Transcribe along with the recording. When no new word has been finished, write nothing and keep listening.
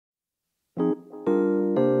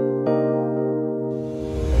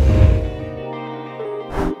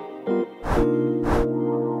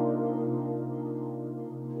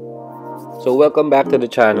So welcome back to the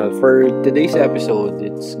channel. For today's episode,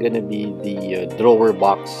 it's gonna be the drawer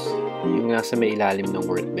box, yung nasa may ilalim ng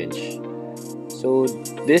workbench. So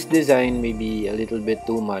this design may be a little bit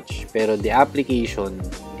too much, pero the application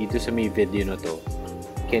dito sa may video na to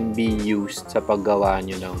can be used sa paggawa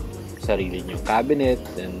nyo ng sarili nyong cabinet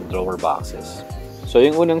and drawer boxes. So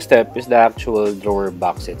yung unang step is the actual drawer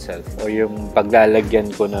box itself, or yung paglalagyan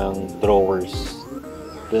ko ng drawers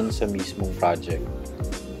dun sa mismong project.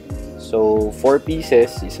 So, 4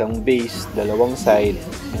 pieces, isang base, dalawang side,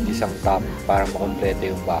 and isang top para makompleto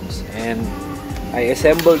yung box. And I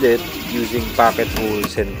assembled it using pocket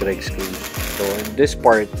holes and thread screw. So, in this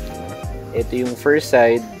part, ito yung first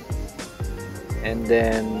side, and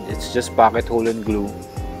then it's just pocket hole and glue.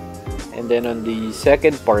 And then on the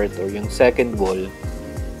second part, or yung second wall,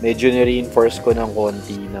 medyo na-reinforce ko ng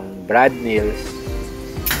konti ng brad nails.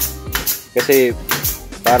 Kasi,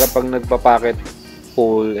 para pag nagpa-pocket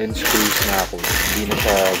hole and screws na ako, hindi na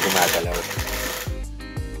siya gumagalaw.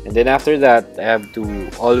 And then after that, I have to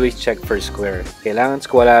always check for square. Kailangan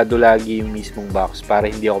squalado lagi yung mismong box para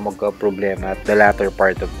hindi ako magka-problema at the latter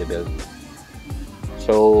part of the build.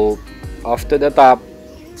 So, off to the top,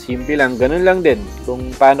 simple lang, ganun lang din.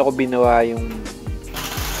 Kung paano ko binawa yung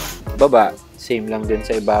baba, same lang din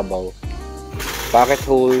sa ibabaw. Pocket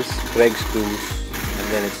holes, thread screws, and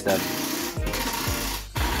then it's done.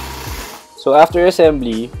 So, after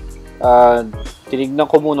assembly, tinignan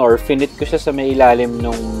ko muna or finit ko siya sa may ilalim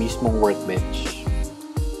ng mismong workbench.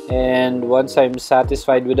 And once I'm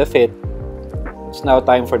satisfied with the fit, it's now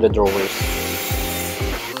time for the drawers.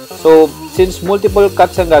 So, since multiple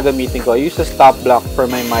cuts ang gagamitin ko, I use a stop block for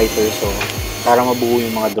my miter, so para mabuo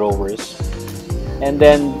yung mga drawers. And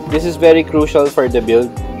then, this is very crucial for the build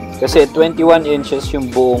kasi 21 inches yung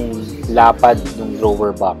buong lapad ng drawer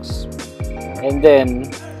box. And then,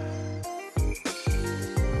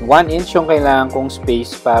 1 inch yung kailangan kong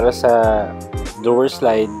space para sa drawer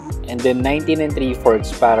slide, and then 19 3/4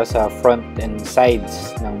 para sa front and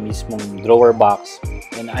sides ng mismong drawer box.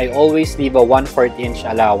 And I always leave a 1/4 inch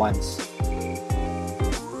allowance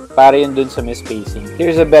para yun dun sa may spacing.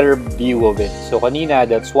 Here's a better view of it. So kanina,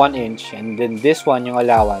 that's 1 inch, and then this one, yung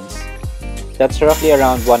allowance, that's roughly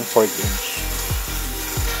around 1/4 inch.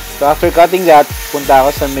 So after cutting that, punta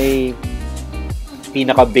ako sa may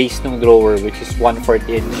pinaka-base ng drawer, which is 1/4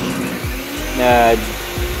 inch na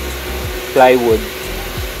plywood.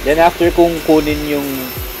 Then after kung kunin yung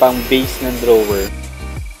pang-base ng drawer,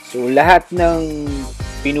 so lahat ng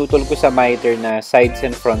pinutol ko sa miter na sides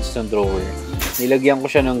and fronts ng drawer, nilagyan ko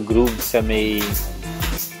siya ng groove sa may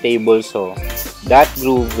table saw. That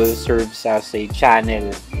groove will serve as a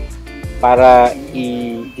channel para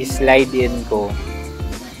i-slide in ko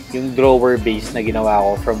yung drawer base na ginawa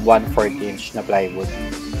ko from 1/4 inch na plywood.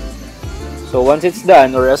 So, once it's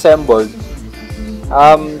done or assembled,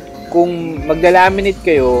 kung magda-laminate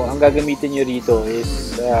kayo, ang gagamitin nyo rito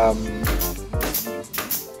is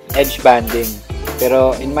edge banding.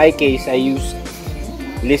 Pero, in my case, I used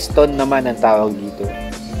liston naman ang tawag dito.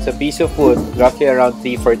 It's a piece of wood, roughly around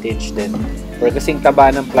 3/4 inch din. Or kasing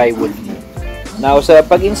taba ng plywood mo. Now, sa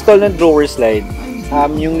pag-install ng drawer slide,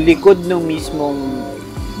 yung likod ng mismong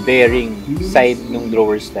bearing side ng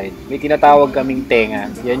drawer slide, may tinatawag kaming tenga.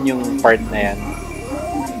 Yan yung part na yan.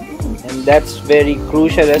 And that's very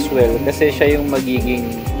crucial as well kasi siya yung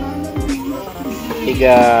magiging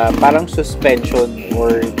parang suspension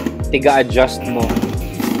or tiga-adjust mo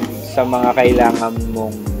sa mga kailangan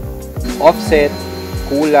mong offset,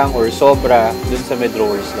 kulang or sobra dun sa may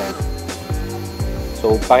drawer slide.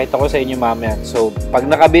 So, pakita ko sa inyo mamaya. So, pag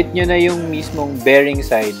nakabit nyo na yung mismong bearing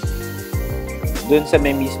side dun sa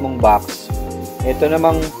may mismong box, ito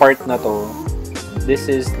namang part na to,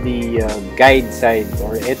 this is the guide side,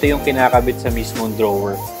 or ito yung kinakabit sa mismong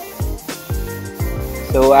drawer.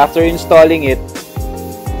 So after installing it,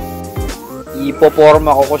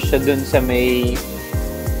 ipoporma ko siya dun sa may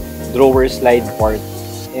drawer slide part,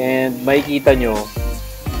 and makikita nyo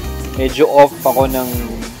medyo off ako ng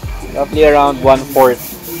roughly around 1/4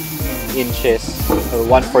 inches or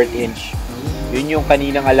 1/4 inch. Yun yung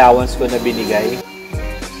kaninang allowance ko na binigay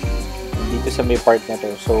dito sa may part na to.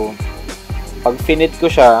 So, pag finit ko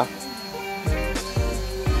siya,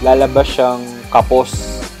 lalabas siyang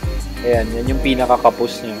kapos. Ayan, yan yung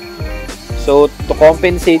pinaka-kapos niya. So, to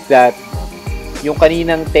compensate that, yung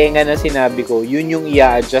kaninang tenga na sinabi ko, yun yung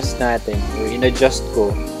i-adjust natin or in-adjust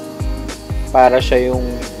ko para siya yung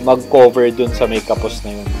mag-cover dun sa may kapos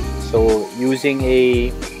na yun. So, using a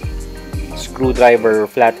screwdriver or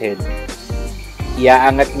flathead,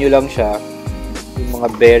 iaangat nyo lang siya yung mga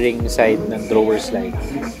bearing side ng drawer slide.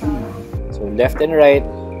 So, left and right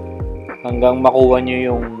hanggang makuha nyo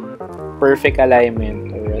yung perfect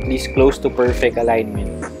alignment or at least close to perfect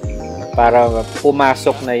alignment para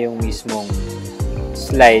pumasok na yung mismong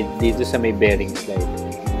slide dito sa may bearing slide.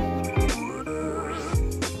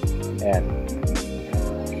 Ayan.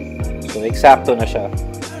 So, eksakto na siya.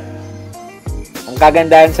 Ang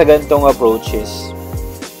kagandahan sa ganitong approach is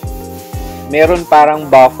meron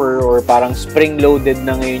parang buffer or parang spring-loaded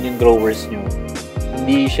na ngayon yung drawers nyo.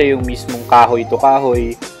 Hindi siya yung mismong kahoy to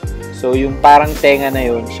kahoy. So, yung parang tenga na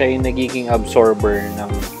yun, siya yung nagiging absorber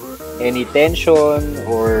ng any tension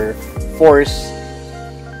or force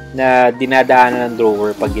na dinadaanan ng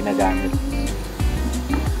drawer pag ginagamit.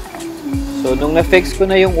 So, nung na-fix ko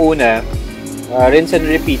na yung una, rinse and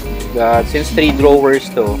repeat. Since 3 drawers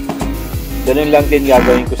to, ganun lang din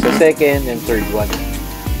gagawin ko sa second and third one.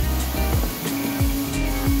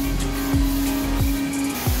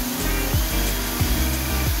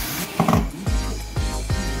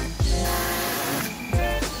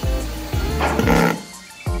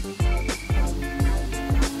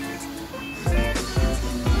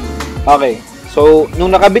 Okay, so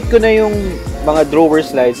nung nakabit ko na yung mga drawer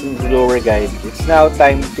slides and drawer guide, it's now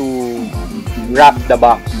time to wrap the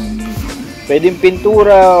box. Pwedeng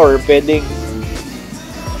pintura or pwedeng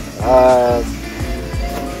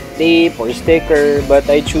tape or sticker, but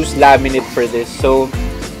I choose laminate for this. So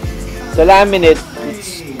the laminate,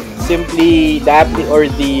 it's simply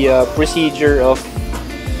the procedure of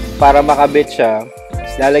para makabit siya.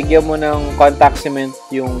 Lalagyan mo ng contact cement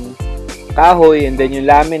yung kahoy and then yung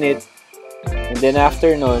laminate. And then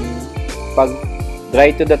after nun, pag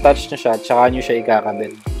dry to the touch na siya, tsaka nyo siya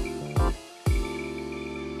ikakabit.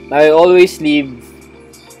 Now, I always leave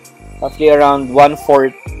roughly around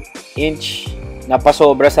 1/4 inch na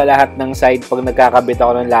pasobra sa lahat ng side pag nagkakabit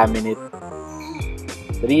ako ng laminate.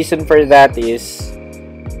 The reason for that is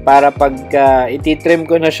para pag ititrim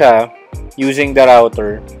ko na siya using the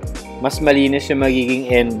router, mas malinis yung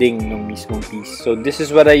magiging ending ng mismong piece. So, this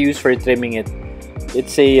is what I use for trimming it.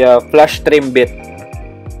 It's a flush trim bit.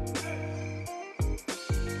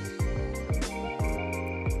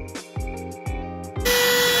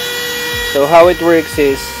 So how it works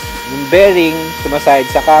is, yung bearing sumaside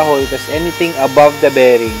sa kahoy, tas anything above the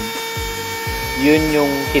bearing, yun yung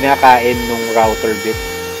kinakain ng router bit.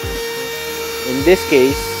 In this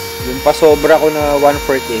case, yung pasobra ko na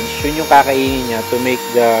 1/4 inch, yun yung kakainin niya to make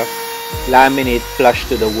the laminate flush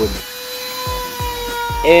to the wood.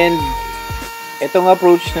 And itong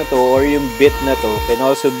approach na to or yung bit na to can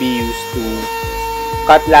also be used to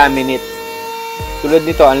cut laminate. Tulad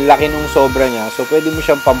nito, ang laki nung sobra niya. So, pwede mo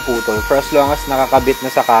siyang pamputol for as long as nakakabit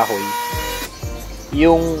na sa kahoy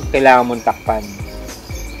yung kailangan mong takpan.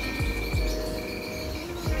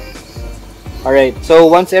 Alright, so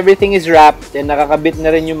once everything is wrapped and nakakabit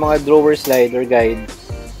na rin yung mga drawer slide or guide,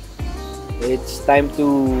 it's time to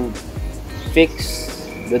fix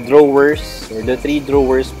the drawers or the 3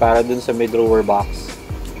 drawers para dun sa may drawer box.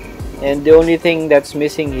 And the only thing that's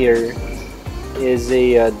missing here is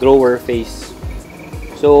a drawer face.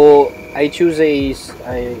 So I choose a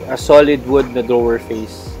solid wood na drawer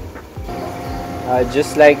face.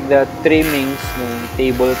 Just like the trimmings ng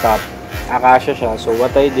tabletop, acacia siya. So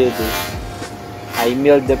what I did is I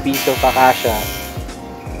milled the piece of acacia.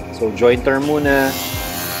 So jointer muna,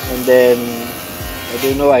 and then I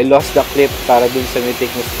don't know, I lost the clip para dun sa may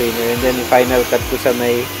thickness strainer, and then final cut ko sa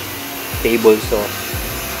may table saw.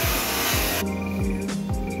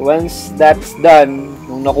 Once that's done,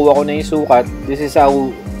 nung nakuha ko na yung sukat, this is how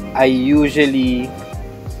I usually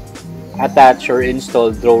attach or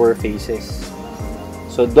install drawer faces.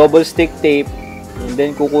 So double stick tape, and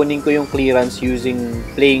then kukunin ko yung clearance using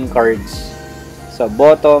playing cards sa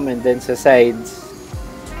bottom and then sa sides.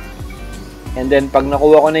 And then pag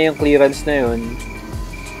nakuha ko na yung clearance na yun,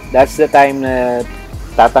 that's the time na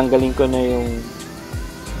tatanggalin ko na yung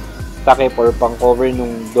takip or pang-cover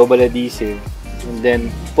nung double adhesive. And then,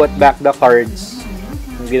 put back the cards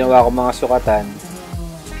yung ginawa ko mga sukatan.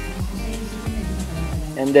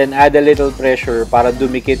 And then, add a little pressure para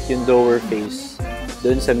dumikit yung drawer face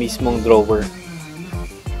dun sa mismong drawer.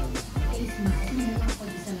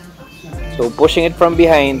 So, pushing it from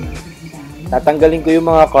behind, tatanggalin ko yung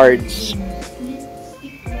mga cards.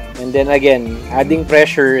 And then again, adding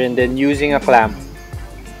pressure and then using a clamp.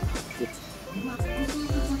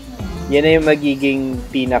 Yan na yung magiging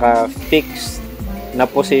pinaka-fixed na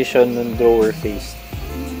position ng drawer face.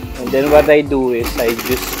 And then what I do is I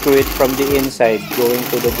just screw it from the inside going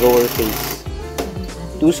to the drawer face.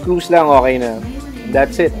 2 screws lang, okay na.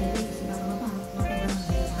 That's it.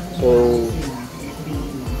 So,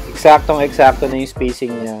 eksaktong-eksakto na yung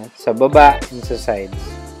spacing niya sa baba and sa sides.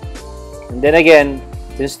 And then again,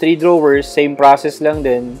 since 3 drawers, same process lang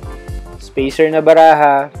din. spacer na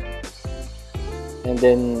baraha, and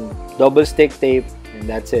then double stick tape, and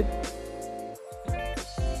that's it.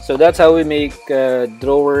 So that's how we make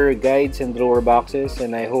drawer guides and drawer boxes,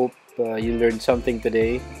 and I hope you learned something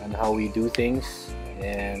today on how we do things,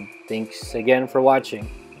 and thanks again for watching.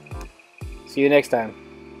 See you next time.